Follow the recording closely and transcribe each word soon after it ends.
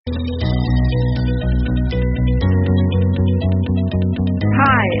Hi,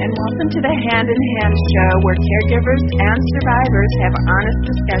 and welcome to the Hand in Hand show where caregivers and survivors have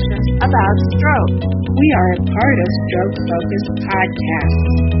honest discussions about stroke. We are a part of Stroke Focus Podcast.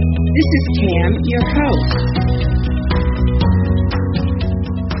 This is Cam, your host.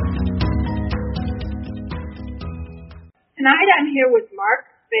 Tonight I'm here with Mark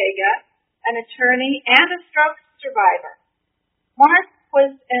Vega, an attorney and a stroke survivor. Mark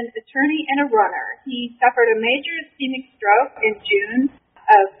was an attorney and a runner. He suffered a major ischemic stroke in June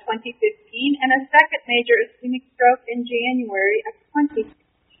of 2015 and a second major ischemic stroke in January of 2016.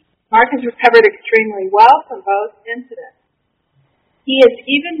 Mark has recovered extremely well from both incidents. He has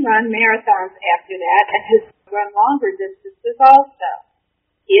even run marathons after that and has run longer distances also.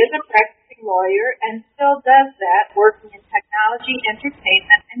 He is a practicing lawyer and still does that, working in technology,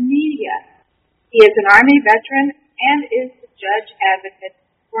 entertainment, and media. He is an Army veteran and is the judge advocate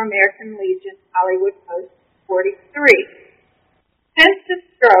for American Legion Hollywood Post 43. Since his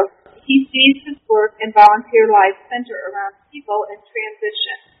stroke, he sees his work and volunteer life center around people in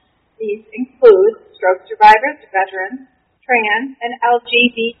transition. These include stroke survivors, veterans, trans, and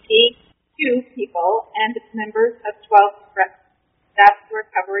LGBTQ people, and members of 12 Steps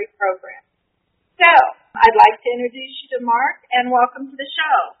Recovery Program. So, I'd like to introduce you to Mark, and welcome to the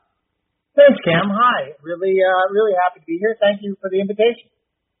show. Thanks, Cam. Hi. Really happy to be here. Thank you for the invitation.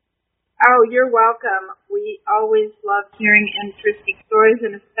 Oh, you're welcome. We always love hearing interesting stories,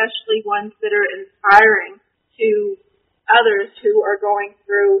 and especially ones that are inspiring to others who are going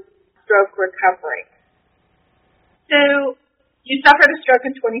through stroke recovery. So, you suffered a stroke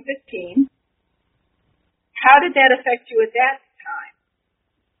in 2015. How did that affect you at that time?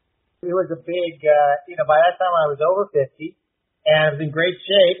 It was a big, by that time I was over 50, and I was in great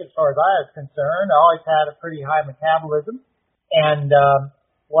shape as far as I was concerned. I always had a pretty high metabolism, and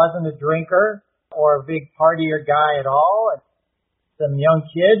wasn't a drinker or a big partier guy at all. Some young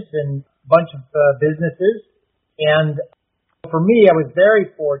kids and a bunch of businesses. And for me, I was very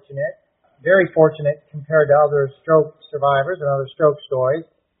fortunate compared to other stroke survivors and other stroke stories.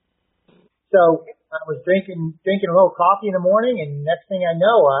 So I was drinking a little coffee in the morning, and next thing I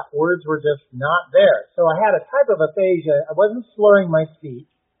know, words were just not there. So I had a type of aphasia. I wasn't slurring my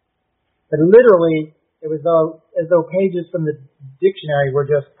speech, but literally it was as though pages from the dictionary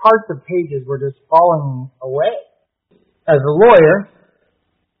parts of pages were just falling away. As a lawyer,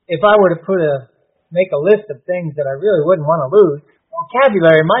 if I were to make a list of things that I really wouldn't want to lose,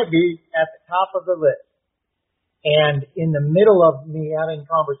 vocabulary might be at the top of the list. And in the middle of me having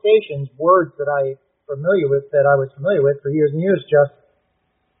conversations, words that I was familiar with for years and years just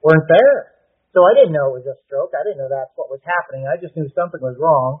weren't there. So I didn't know it was a stroke. I didn't know that's what was happening. I just knew something was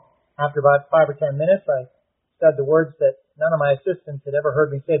wrong. After about 5 or 10 minutes, I said the words that none of my assistants had ever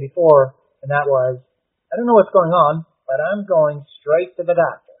heard me say before, and that was, I don't know what's going on, but I'm going straight to the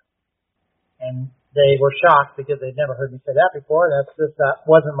doctor. And they were shocked because they'd never heard me say that before. That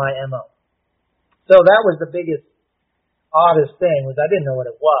wasn't my MO. So that was the biggest, oddest thing, was I didn't know what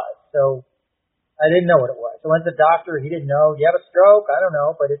it was. So I didn't know what it was. I went to the doctor. He didn't know. Do you have a stroke? I don't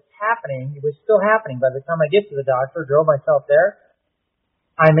know, but it's happening. It was still happening. By the time I get to the doctor, drove myself there,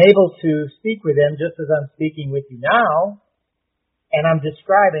 I'm able to speak with him just as I'm speaking with you now, and I'm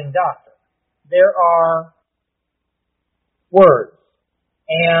describing doctor. There are words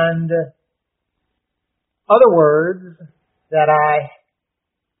and other words there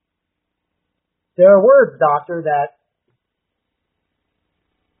are words, doctor, that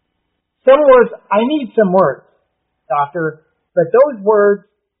some words, I need some words, doctor, but those words,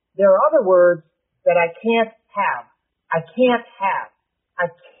 there are other words that I can't have.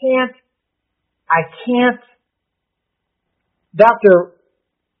 Doctor,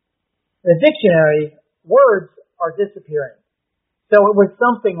 the dictionary, words are disappearing. So it was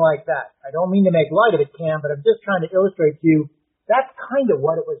something like that. I don't mean to make light of it, Cam, but I'm just trying to illustrate to you that's kind of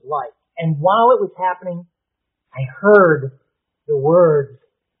what it was like. And while it was happening, I heard the words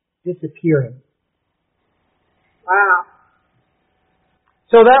disappearing. Wow.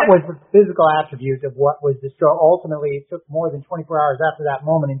 So that was the physical attribute of what was the stroke. Ultimately, it took more than 24 hours after that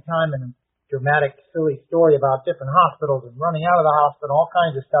moment in time, and a dramatic, silly story about different hospitals and running out of the hospital, all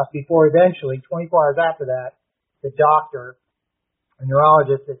kinds of stuff, before eventually, 24 hours after that, the doctor, a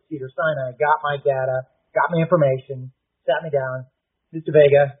neurologist at Cedars-Sinai, got my data, got my information, sat me down. Mr.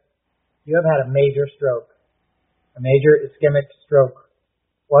 Vega, you have had a major stroke, a major ischemic stroke.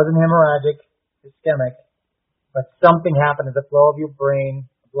 Wasn't hemorrhagic, ischemic. But something happened to the flow of your brain,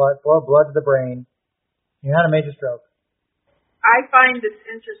 flow of blood to the brain. You had a major stroke. I find this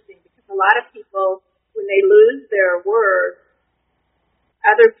interesting because a lot of people, when they lose their words,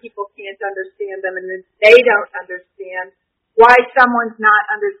 other people can't understand them, and then they don't understand why someone's not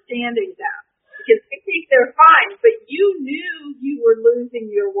understanding them. Because they think they're fine, but you knew you were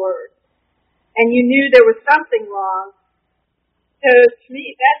losing your words, and you knew there was something wrong. So to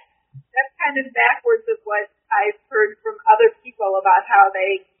me, that's kind of backwards of what I've heard from other people about how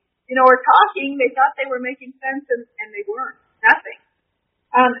they, were talking. They thought they were making sense, and they weren't. Nothing.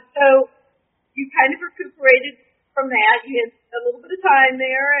 So you kind of recuperated from that. You had a little bit of time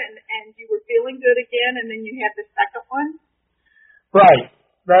there, and you were feeling good again, and then you had the second one. Right.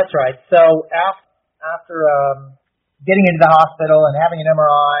 That's right. So after getting into the hospital and having an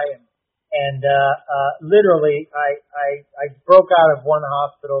MRI, and literally I broke out of one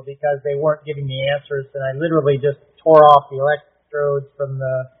hospital because they weren't giving me answers, and I literally just tore off the electrodes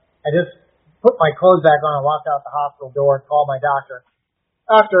I just put my clothes back on and walked out the hospital door and called my doctor.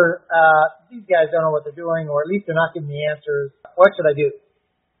 Doctor, these guys don't know what they're doing, or at least they're not giving me answers. What should I do?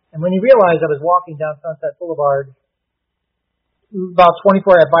 And when he realized I was walking down Sunset Boulevard, about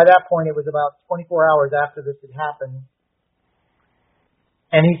 24, by that point it was about 24 hours after this had happened.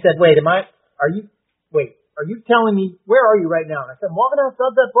 And he said, are you telling me, where are you right now? And I said, I'm walking down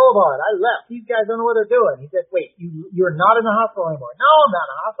Sunset Boulevard. I left. These guys don't know what they're doing. He said, wait, you're not in the hospital anymore. No, I'm not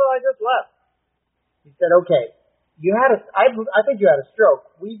in the hospital. I just left. He said, okay, I think you had a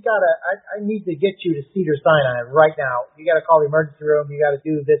stroke. I need to get you to Cedars-Sinai right now. You got to call the emergency room. You got to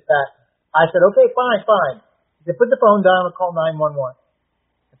do this, that. I said, okay, fine. They put the phone down and call 911.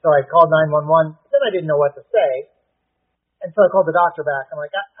 So I called 911. Then I didn't know what to say. And so I called the doctor back. I'm like,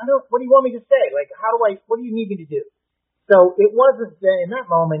 what do you want me to say? Like, what do you need me to do? So it wasn't, in that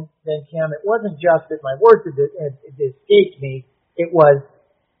moment, then, Kim, it wasn't just that my words had escaped me. It was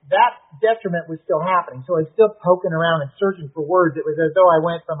that detriment was still happening. So I was still poking around and searching for words. It was as though I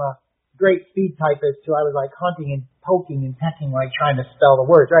went from a great speed typist to I was like hunting and poking and pecking, like trying to spell the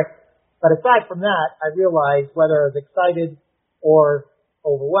words, right? But aside from that, I realized whether I was excited or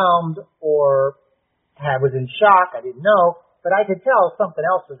overwhelmed or I was in shock, I didn't know, but I could tell something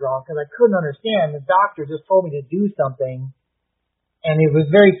else was wrong because I couldn't understand. The doctor just told me to do something, and it was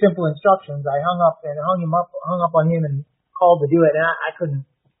very simple instructions. I hung up on him and called to do it, and I couldn't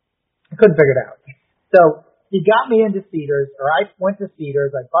figure it out. So he got me into Cedars, or I went to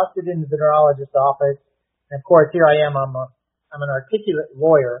Cedars. I busted into the neurologist's office, and of course here I am. I'm an articulate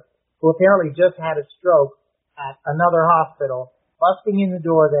lawyer who apparently just had a stroke at another hospital. Busting in the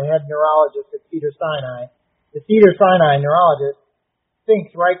door, the head neurologist at Cedars-Sinai. The Cedars-Sinai neurologist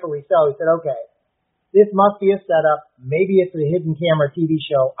thinks, rightfully so, he said, okay, this must be a setup. Maybe it's a hidden camera TV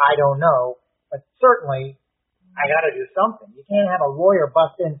show. I don't know. But certainly, I got to do something. You can't have a lawyer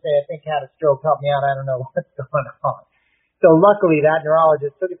bust in and say, I think I had a stroke. Help me out. I don't know what's going on. So luckily, that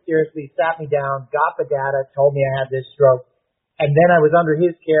neurologist took it seriously, sat me down, got the data, told me I had this stroke. And then I was under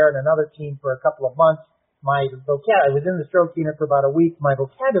his care and another team for a couple of months. I was in the stroke unit for about a week. My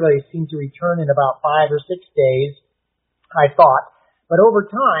vocabulary seemed to return in about 5 or 6 days, I thought. But over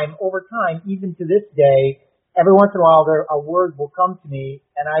time, even to this day, every once in a while a word will come to me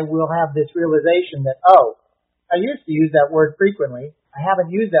and I will have this realization that, I used to use that word frequently. I haven't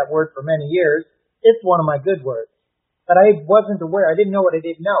used that word for many years. It's one of my good words. But I wasn't aware. I didn't know what I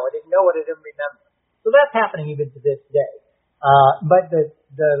didn't know. I didn't know what I didn't remember. So that's happening even to this day. But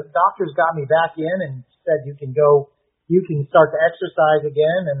the doctors got me back in and said you can start to exercise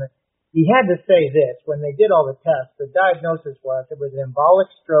again. And he had to say this, when they did all the tests, the diagnosis was it was an embolic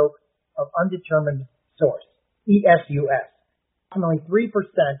stroke of undetermined source, ESUS. Approximately 3%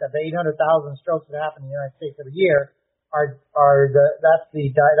 of the 800,000 strokes that happen in the United States every year that's the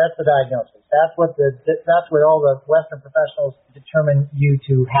diagnosis. That's what all the Western professionals determine you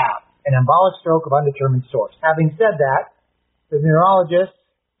to have, an embolic stroke of undetermined source. Having said that, the neurologist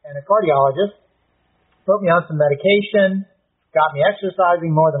and a cardiologist put me on some medication, got me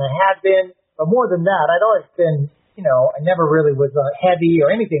exercising more than I had been. But more than that, I'd always been, I never really was heavy or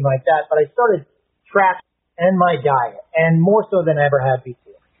anything like that, but I started tracking and my diet, and more so than I ever had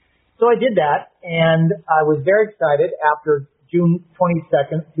before. So I did that, and I was very excited after June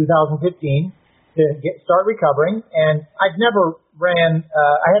 22nd, 2015, to start recovering. And I'd never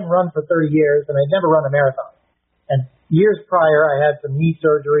I hadn't run for 30 years, and I'd never run a marathon. And years prior, I had some knee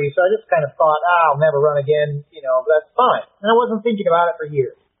surgery, so I just kind of thought, I'll never run again, that's fine. And I wasn't thinking about it for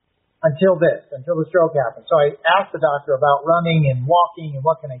years until the stroke happened. So I asked the doctor about running and walking and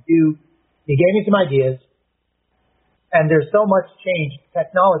what can I do. He gave me some ideas, and there's so much change,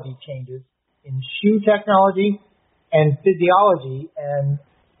 technology changes in shoe technology and physiology and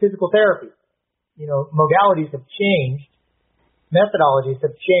physical therapy. Modalities have changed, methodologies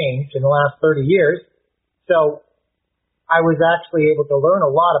have changed in the last 30 years. So I was actually able to learn a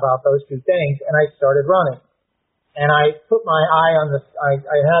lot about those two things, and I started running. And I put my eye on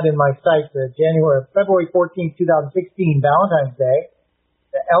I had in my sights February 14th, 2016, Valentine's Day,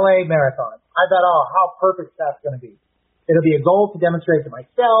 the LA Marathon. I thought, oh, how perfect that's going to be. It'll be a goal to demonstrate to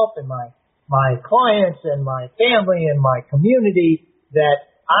myself and my clients and my family and my community that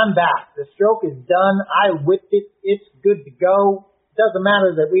I'm back. The stroke is done. I whipped it. It's good to go. It doesn't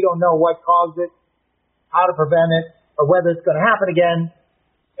matter that we don't know what caused it, how to prevent it, or whether it's going to happen again.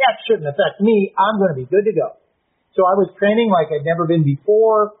 That shouldn't affect me. I'm going to be good to go. So I was training like I'd never been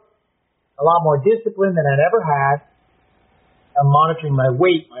before, a lot more discipline than I'd ever had. I'm monitoring my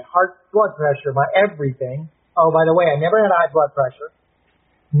weight, my heart, blood pressure, my everything. Oh, by the way, I never had high blood pressure,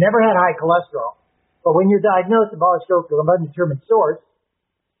 never had high cholesterol. But when you're diagnosed with embolic stroke from an undetermined source,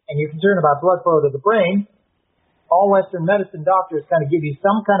 and you're concerned about blood flow to the brain, all Western medicine doctors kind of give you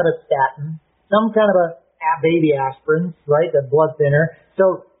some kind of a statin, some kind of a baby aspirin, right, the blood thinner.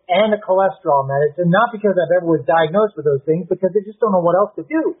 So, and a cholesterol medicine, not because I've ever was diagnosed with those things, because they just don't know what else to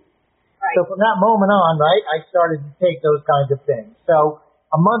do. Right. So from that moment on, right, I started to take those kinds of things. So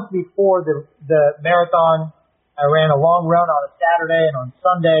a month before the marathon, I ran a long run on a Saturday, and on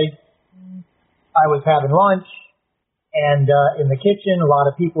Sunday, I was having lunch, and in the kitchen, a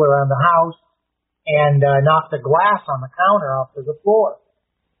lot of people around the house, and knocked the glass on the counter off to the floor.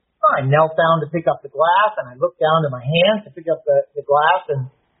 I knelt down to pick up the glass, and I looked down to my hand to pick up the glass,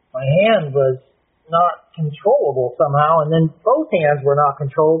 and my hand was not controllable somehow, and then both hands were not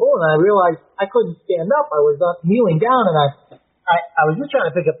controllable, and I realized I couldn't stand up. I was up kneeling down, and I was just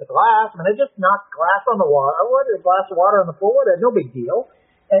trying to pick up the glass, and I just knocked glass on the water. I wanted a glass of water on the floor. That's no big deal.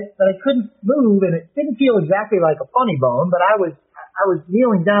 But I couldn't move, and it didn't feel exactly like a funny bone, but I was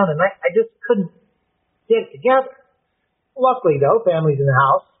kneeling down, and I just couldn't get it together. Luckily, though, family's in the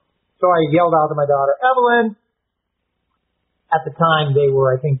house, so I yelled out to my daughter, Evelyn. At the time, they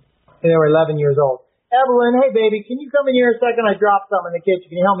were 11 years old. Evelyn, hey, baby, can you come in here a second? I dropped something in the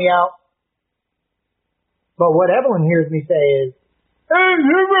kitchen. Can you help me out? But what Evelyn hears me say is,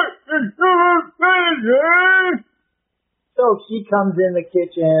 so she comes in the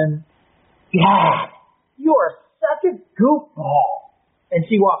kitchen, Dad, you are such a goofball. And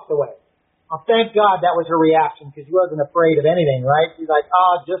she walks away. Well, thank God that was her reaction, because she wasn't afraid of anything, right? She's like,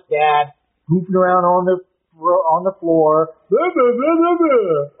 oh, just Dad, goofing around on the floor, blah, blah, blah, blah,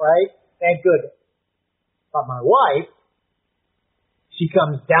 blah, right? Thank goodness. But my wife, she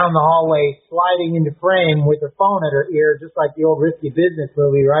comes down the hallway, sliding into frame with her phone at her ear, just like the old Risky Business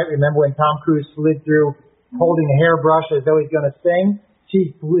movie, right? Remember when Tom Cruise slid through holding a hairbrush as though he's going to sing?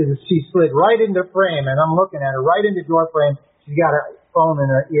 She slid right into frame, and I'm looking at her right into door frame. She's got her phone in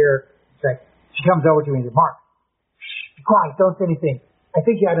her ear. She comes over to me and says, Mark, shh, be quiet, don't say anything. I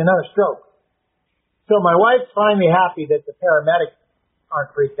think you had another stroke. So my wife's finally happy that the paramedics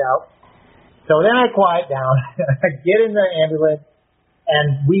aren't freaked out. So then I quiet down, I get in the ambulance,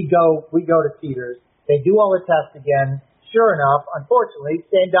 and we go to Cedars. They do all the tests again. Sure enough, unfortunately,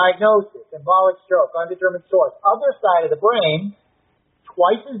 same diagnosis, embolic stroke, undetermined source. Other side of the brain,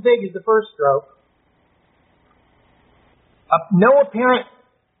 twice as big as the first stroke. No apparent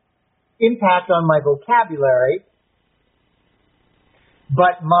impact on my vocabulary,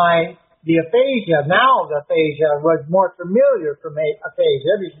 but the aphasia was more familiar from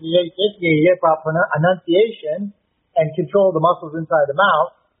aphasia. You get proper enunciation and control the muscles inside the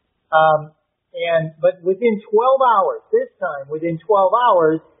mouth. But within 12 hours, within 12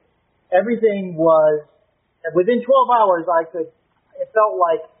 hours, it felt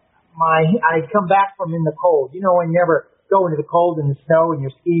like I'd come back from in the cold. You know, when you ever go into the cold in the snow and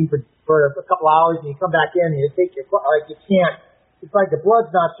you're skiing for a couple hours and you come back in and you take you can't. It's like the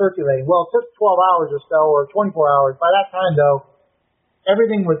blood's not circulating. Well, it took 12 hours or so, or 24 hours. By that time, though,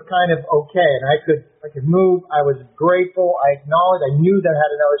 everything was kind of okay, and I could move. I was grateful. I acknowledged. I knew that I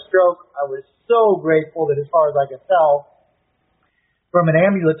had another stroke. I was so grateful that as far as I could tell, from an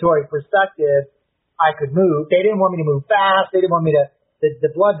ambulatory perspective, I could move. They didn't want me to move fast. They didn't want me to.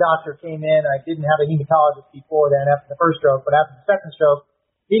 The blood doctor came in. I didn't have a hematologist before then after the first stroke, but after the second stroke,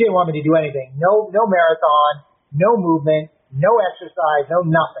 he didn't want me to do anything. No marathon, no movement. No exercise, no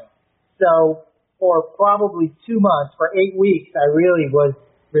nothing. So for probably 2 months, for 8 weeks, I really was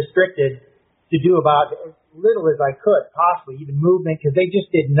restricted to do about as little as I could, possibly even movement, because they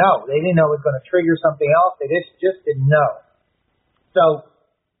just didn't know. They didn't know it was going to trigger something else. They just didn't know. So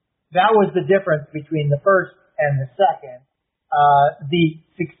that was the difference between the first and the second. The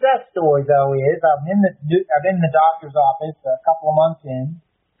success story, though, is I'm in the doctor's office a couple of months in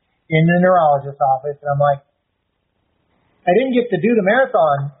the neurologist's office, and I'm like, I didn't get to do the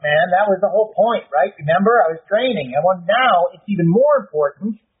marathon, man. That was the whole point, right? Remember, I was training. And now it's even more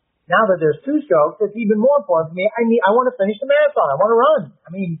important. Now that there's 2 strokes, it's even more important to me. I want to finish the marathon. I want to run. I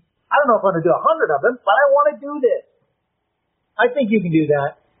mean, I don't know if I'm going to do 100 of them, but I want to do this. I think you can do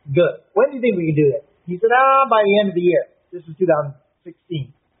that. Good. When do you think we can do this? He said, by the end of the year. This is 2016.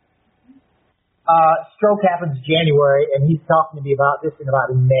 Stroke happens January, and he's talking to me about this in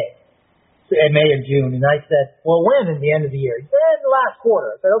May. In May or June, and I said, well, when in the end of the year? He said, in the last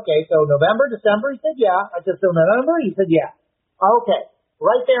quarter. I said, okay, so November, December? He said, yeah. I said, so November? He said, yeah. Okay.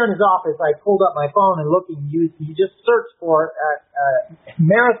 Right there in his office, I pulled up my phone and looking, you just searched for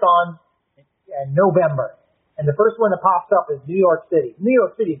marathons in November. And the first one that pops up is New York City. New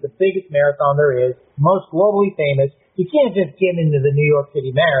York City is the biggest marathon there is, most globally famous. You can't just get into the New York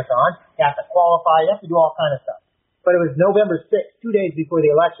City Marathon. You have to qualify. You have to do all kinds of stuff. But it was November 6th, 2 days before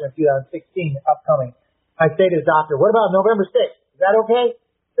the election of 2016 upcoming. I say to his doctor, what about November 6th? Is that okay?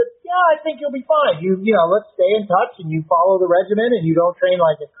 He said, yeah, I think you'll be fine. You know, let's stay in touch and you follow the regimen and you don't train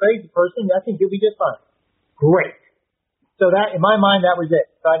like a crazy person. I think you'll be just fine. Great. So that, in my mind, that was it.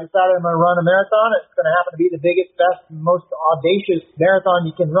 So I decided I'm going to run a marathon. It's going to happen to be the biggest, best, most audacious marathon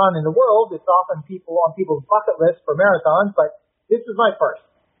you can run in the world. It's often on people's bucket list for marathons, but this was my first.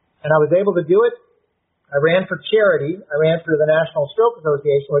 And I was able to do it. I ran for charity. I ran for the National Stroke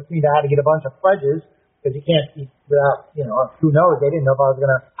Association, which means I had to get a bunch of pledges because you can't eat without, who knows? They didn't know if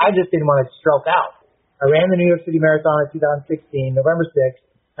I just didn't want to stroke out. I ran the New York City Marathon in 2016, November 6th.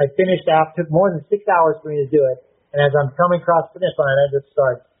 I finished out, took more than 6 hours for me to do it. And as I'm coming across the finish line, I just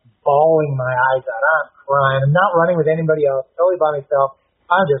started bawling my eyes out. I'm crying. I'm not running with anybody else, totally by myself.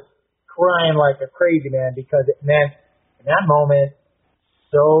 I'm just crying like a crazy man because it meant, in that moment,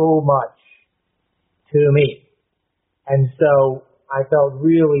 so much to me. And so I felt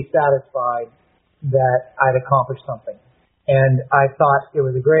really satisfied that I'd accomplished something. And I thought it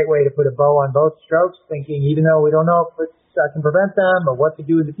was a great way to put a bow on both strokes, thinking even though we don't know if I can prevent them or what to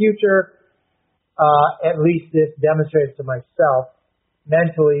do in the future, at least this demonstrates to myself,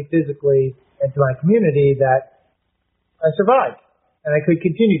 mentally, physically, and to my community that I survived. And I could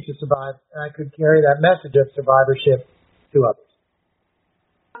continue to survive, and I could carry that message of survivorship to others.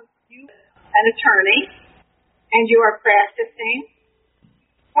 An attorney, and you are practicing.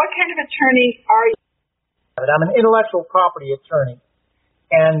 What kind of attorney are you? I'm an intellectual property attorney,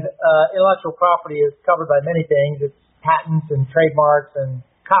 and intellectual property is covered by many things. It's patents and trademarks and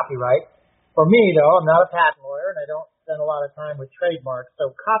copyright. For me, though, I'm not a patent lawyer, and I don't spend a lot of time with trademarks,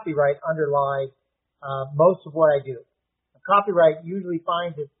 so copyright underlies most of what I do. Copyright usually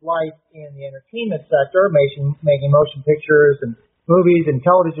finds its life in the entertainment sector, making motion pictures and movies and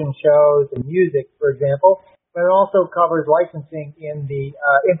television shows and music, for example, but it also covers licensing in the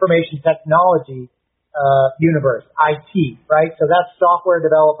information technology universe, IT, right? So that's software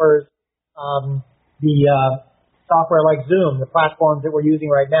developers, the software like Zoom, the platforms that we're using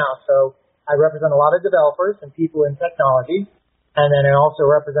right now. So I represent a lot of developers and people in technology, and then I also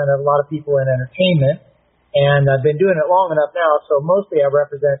represent a lot of people in entertainment. And I've been doing it long enough now, so mostly I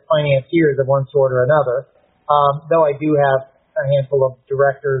represent financiers of one sort or another, though I do have a handful of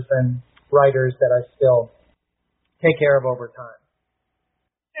directors and writers that I still take care of over time.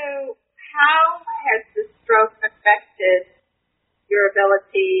 So how has the stroke affected your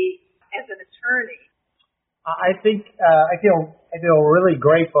ability as an attorney? I think I feel really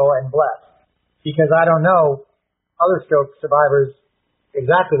grateful and blessed because I don't know other stroke survivors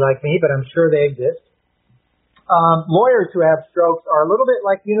exactly like me, but I'm sure they exist. Lawyers who have strokes are a little bit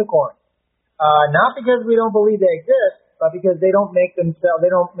like unicorns, not because we don't believe they exist, but because they don't make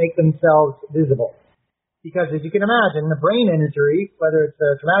themselves visible. Because as you can imagine, the brain injury, whether it's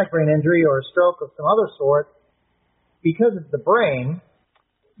a traumatic brain injury or a stroke of some other sort, because it's the brain,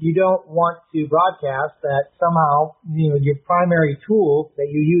 you don't want to broadcast that somehow, your primary tool that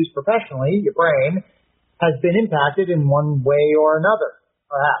you use professionally, your brain, has been impacted in one way or another,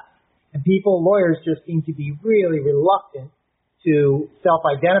 perhaps. And lawyers just seem to be really reluctant to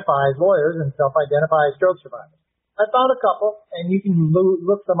self-identify as lawyers and self-identify as stroke survivors. I found a couple, and you can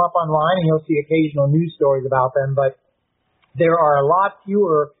look them up online, and you'll see occasional news stories about them. But there are a lot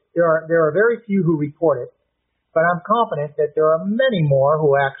fewer. There are very few who report it. But I'm confident that there are many more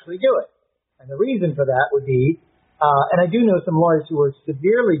who actually do it. And the reason for that would be, and I do know some lawyers who are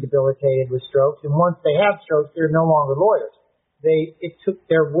severely debilitated with strokes, and once they have strokes, they're no longer lawyers.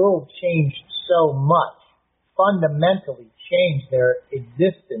 Their world changed so much, fundamentally changed their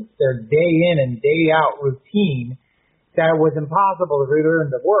existence, their day in and day out routine, that it was impossible to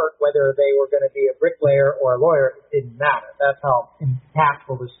return to work, whether they were going to be a bricklayer or a lawyer. It didn't matter. That's how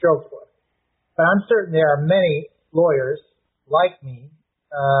impactful the strokes were. But I'm certain there are many lawyers like me,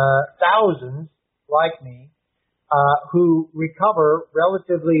 thousands like me, who recover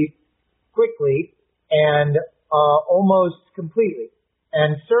relatively quickly and almost completely.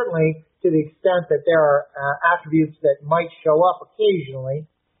 And certainly to the extent that there are attributes that might show up occasionally,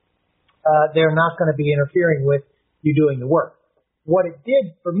 they're not going to be interfering with you doing the work. What it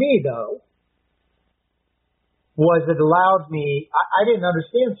did for me, though, was it allowed me, I didn't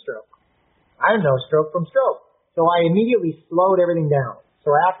understand stroke. I didn't know stroke from stroke. So I immediately slowed everything down.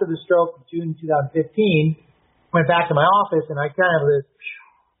 So after the stroke in June 2015, went back to my office and I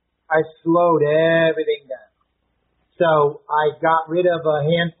slowed everything down. So I got rid of a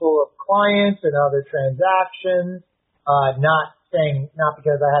handful of clients and other transactions, not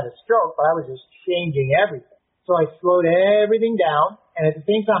because I had a stroke, but I was just changing everything. So I slowed everything down, and at the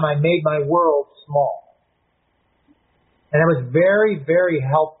same time I made my world small. And it was very, very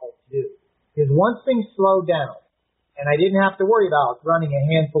helpful to do. Because once things slowed down, and I didn't have to worry about running a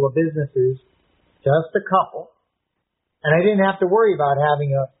handful of businesses, just a couple, and I didn't have to worry about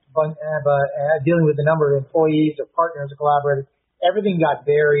having dealing with the number of employees or partners or collaborators, everything got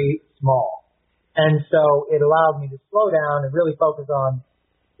very small. And so it allowed me to slow down and really focus on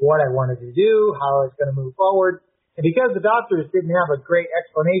what I wanted to do, how I was going to move forward. And because the doctors didn't have a great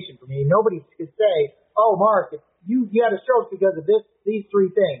explanation for me, nobody could say, oh, Mark, if you had a stroke because of these three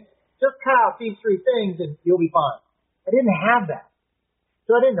things. Just cut out these three things and you'll be fine. I didn't have that.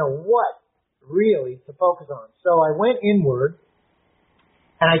 So I didn't know what really to focus on. So I went inward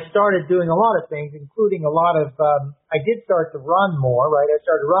and I started doing a lot of things, including a lot of, I did start to run more, right? I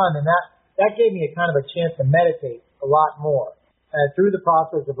started to run, and that gave me a kind of a chance to meditate a lot more. Through the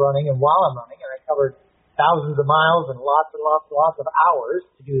process of running and while I'm running, and I covered thousands of miles and lots of hours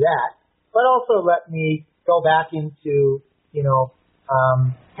to do that, but also let me go back into,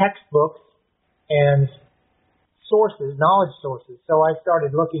 textbooks and sources, knowledge sources. So I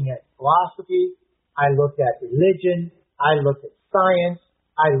started looking at philosophy, I looked at religion, I looked at science,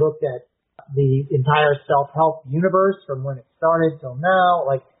 I looked at the entire self-help universe from when it started till now.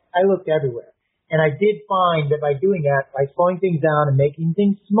 Like, I looked everywhere. And I did find that by doing that, by slowing things down and making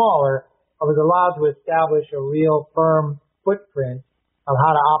things smaller, I was allowed to establish a real firm footprint of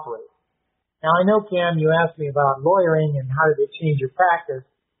how to operate. Now, I know, Cam, you asked me about lawyering and how did it change your practice,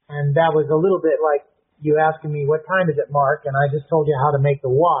 and that was a little bit like you asking me, what time is it, Mark? And I just told you how to make the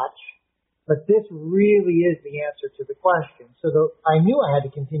watch. But this really is the answer to the question. So I knew I had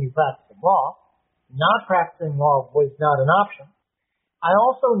to continue practicing law. Not practicing law was not an option. I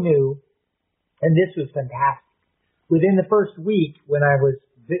also knew, and this was fantastic, within the first week when I was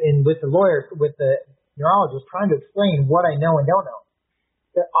with the lawyer, with the neurologist, trying to explain what I know and don't know,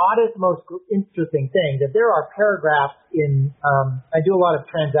 the oddest, most interesting thing, that there are paragraphs in, I do a lot of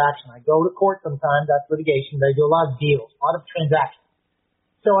transactions. I go to court sometimes, that's litigation, but I do a lot of deals, a lot of transactions.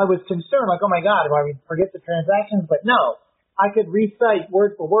 So I was concerned, like, oh my God, do I forget the transactions? But no, I could recite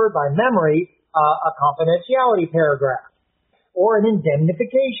word for word by memory a confidentiality paragraph, or an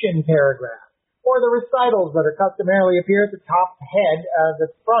indemnification paragraph, or the recitals that are customarily appear at the top head, the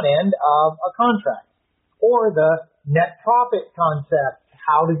front end of a contract, or the net profit concept,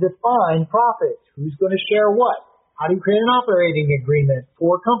 how to define profits, who's going to share what, how do you create an operating agreement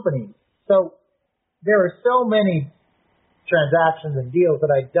for companies. So there are so many transactions and deals that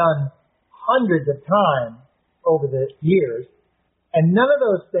I've done hundreds of times over the years, and none of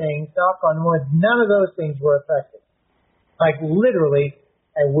those things, knock on wood, none of those things were effective. Like literally,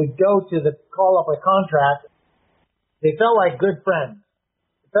 I would go to call up a contract. They felt like good friends.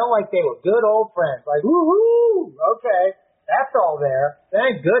 It felt like they were good old friends. Like, woohoo, okay, that's all there.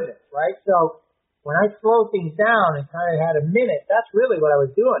 Thank goodness, right? So when I slowed things down and kind of had a minute, that's really what I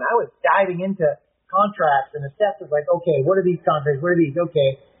was doing. I was diving into contracts and the steps of like, okay, what are these contracts? What are these?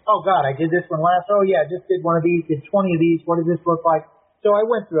 Okay. Oh God, I did this one last. Oh yeah, I just did one of these, did 20 of these. What does this look like? So I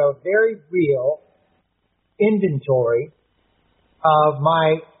went through a very real inventory of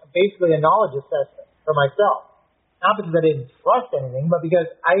basically a knowledge assessment for myself. Not because I didn't trust anything, but because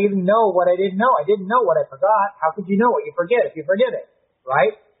I didn't know what I didn't know. I didn't know what I forgot. How could you know what you forget if you forget it,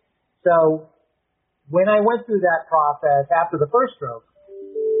 right? So when I went through that process after the first stroke,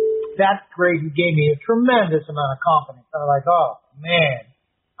 that gave me a tremendous amount of confidence. I was like, oh man,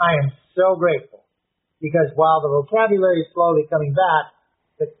 I am so grateful. Because while the vocabulary is slowly coming back,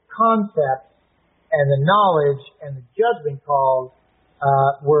 the concepts and the knowledge and the judgment calls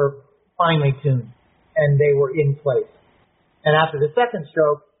were finely tuned. And they were in place. And after the second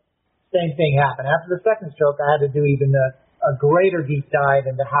stroke, same thing happened. After the second stroke, I had to do even a greater deep dive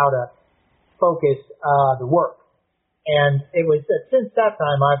into how to focus the work. And it was since that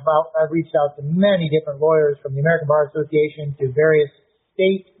time I've reached out to many different lawyers from the American Bar Association to various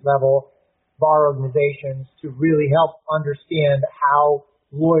state level bar organizations to really help understand how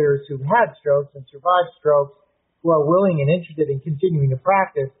lawyers who've had strokes and survived strokes who are willing and interested in continuing to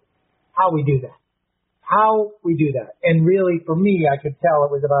practice, how we do that. And really, for me, I could tell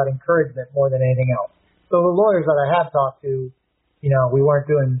it was about encouragement more than anything else. So the lawyers that I have talked to, we weren't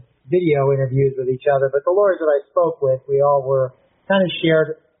doing video interviews with each other, but the lawyers that I spoke with, we all were kind of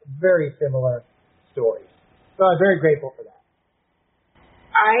shared very similar stories. So I'm very grateful for that.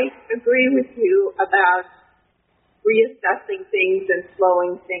 I agree with you about reassessing things and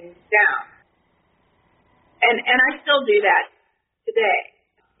slowing things down. And I still do that today.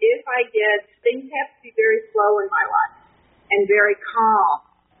 If I things have to be very slow in my life and very calm.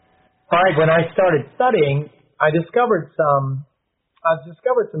 All right, when I started studying, I discovered some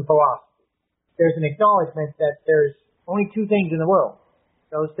philosophy. There's an acknowledgement that there's only two things in the world.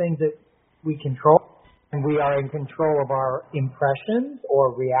 Those things that we control, and we are in control of our impressions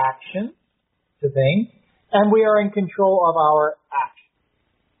or reactions to things, and we are in control of our actions.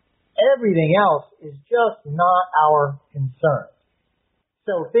 Everything else is just not our concern.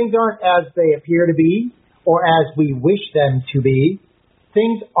 So things aren't as they appear to be or as we wish them to be.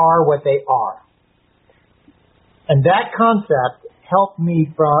 Things are what they are. And that concept helped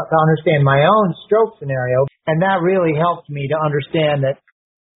me to understand my own stroke scenario, and that really helped me to understand that.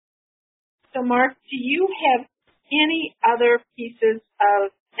 So, Mark, do you have any other pieces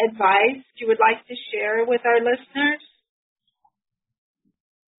of advice you would like to share with our listeners?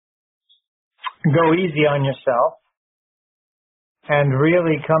 Go easy on yourself and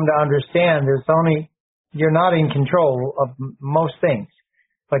really come to understand you're not in control of most things,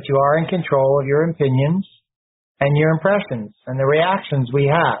 but you are in control of your opinions and your impressions and the reactions we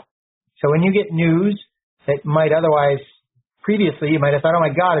have. So when you get news that might otherwise, previously you might have thought, oh my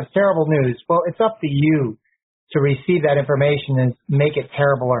God, it's terrible news. Well, it's up to you to receive that information and make it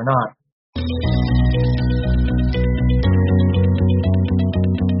terrible or not.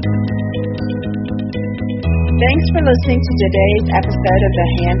 Thanks for listening to today's episode of the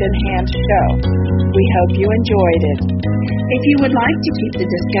Hand in Hand Show. We hope you enjoyed it. If you would like to keep the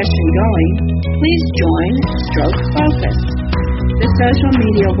discussion going, please join Stroke Focus, the social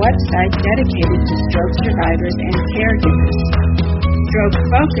media website dedicated to stroke survivors and caregivers. Stroke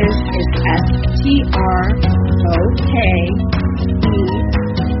Focus is StrokeFocus.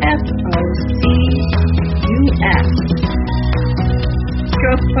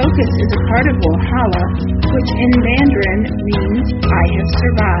 Stroke Focus is a part of Walhalla, which in Mandarin means I have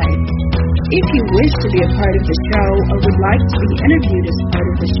survived. If you wish to be a part of the show or would like to be interviewed as part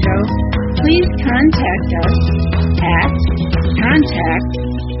of the show, please contact us at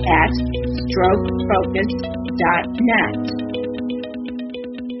contact@strokefocus.net.